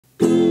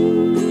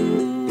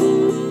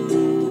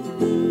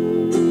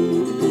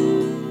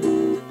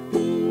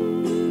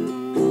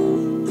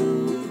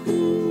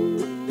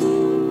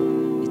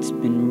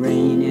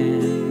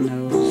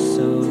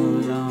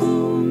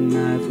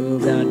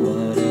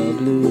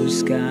blue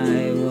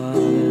sky was.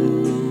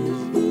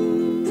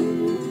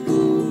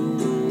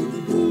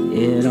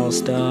 It all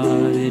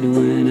started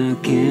when I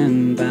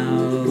camped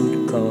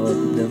out,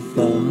 caught the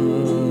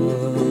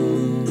falls.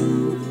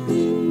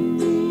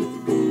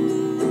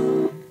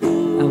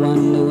 I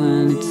wonder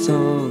when it's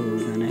all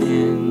gonna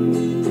end.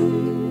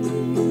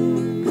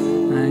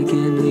 I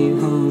can't leave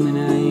home and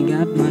I ain't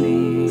got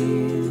money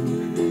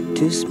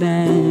to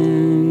spend.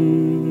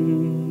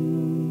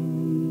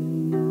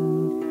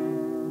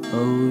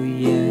 Oh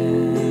yeah.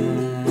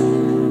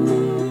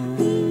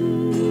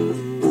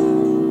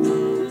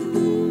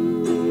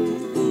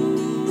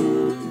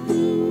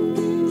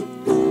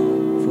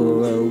 For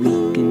a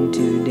week and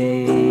 2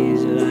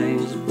 days,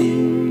 life's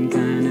been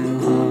kinda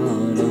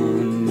hard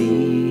on me.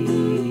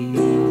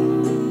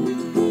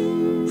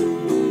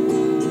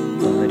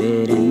 But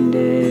it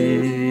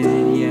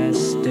ended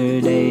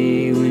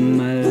yesterday when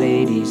my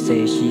lady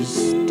said she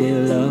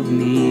still loved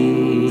me.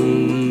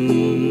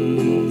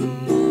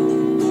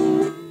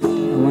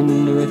 I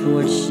wonder if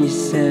what she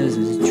says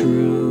is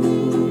true.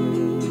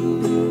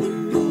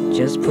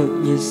 Just put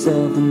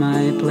yourself in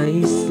my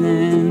place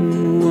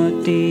and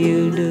what do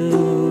you do?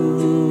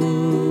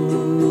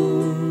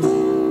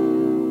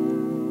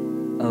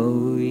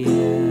 Oh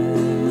yeah.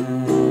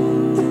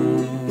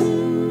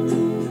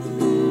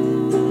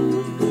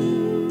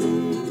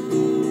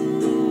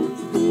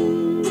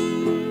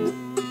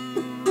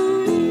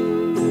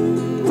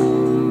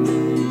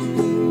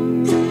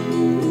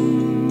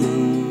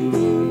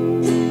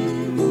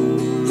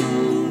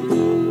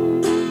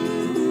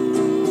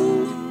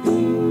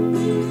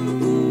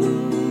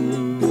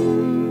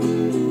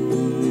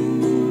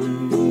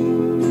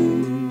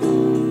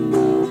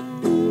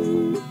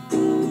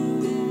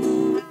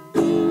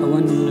 I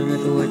wonder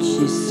if what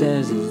she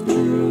says is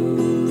true.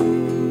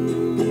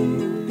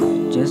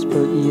 Just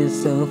put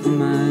yourself in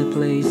my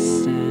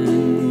place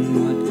and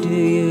what do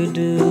you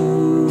do?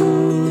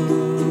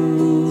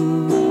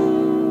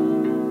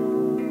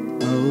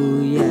 Oh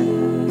yeah.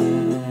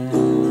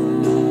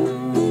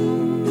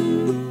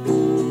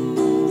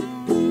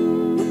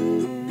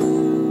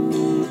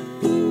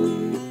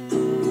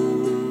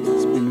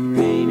 It's been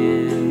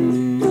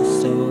raining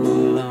so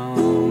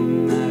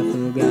long I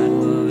forgot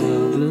what a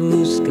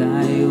blue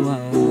sky was.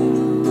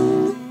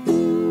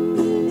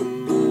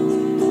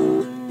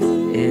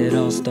 It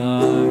all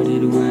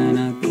started when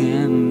I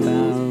camped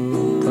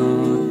out,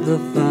 caught the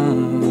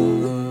falls.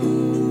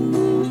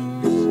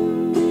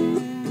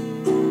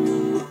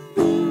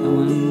 I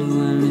wonder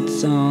when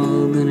it's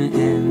all gonna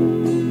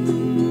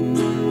end.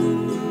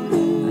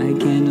 I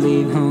can't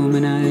leave home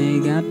and I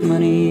got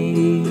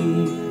money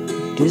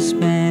to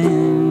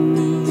spend.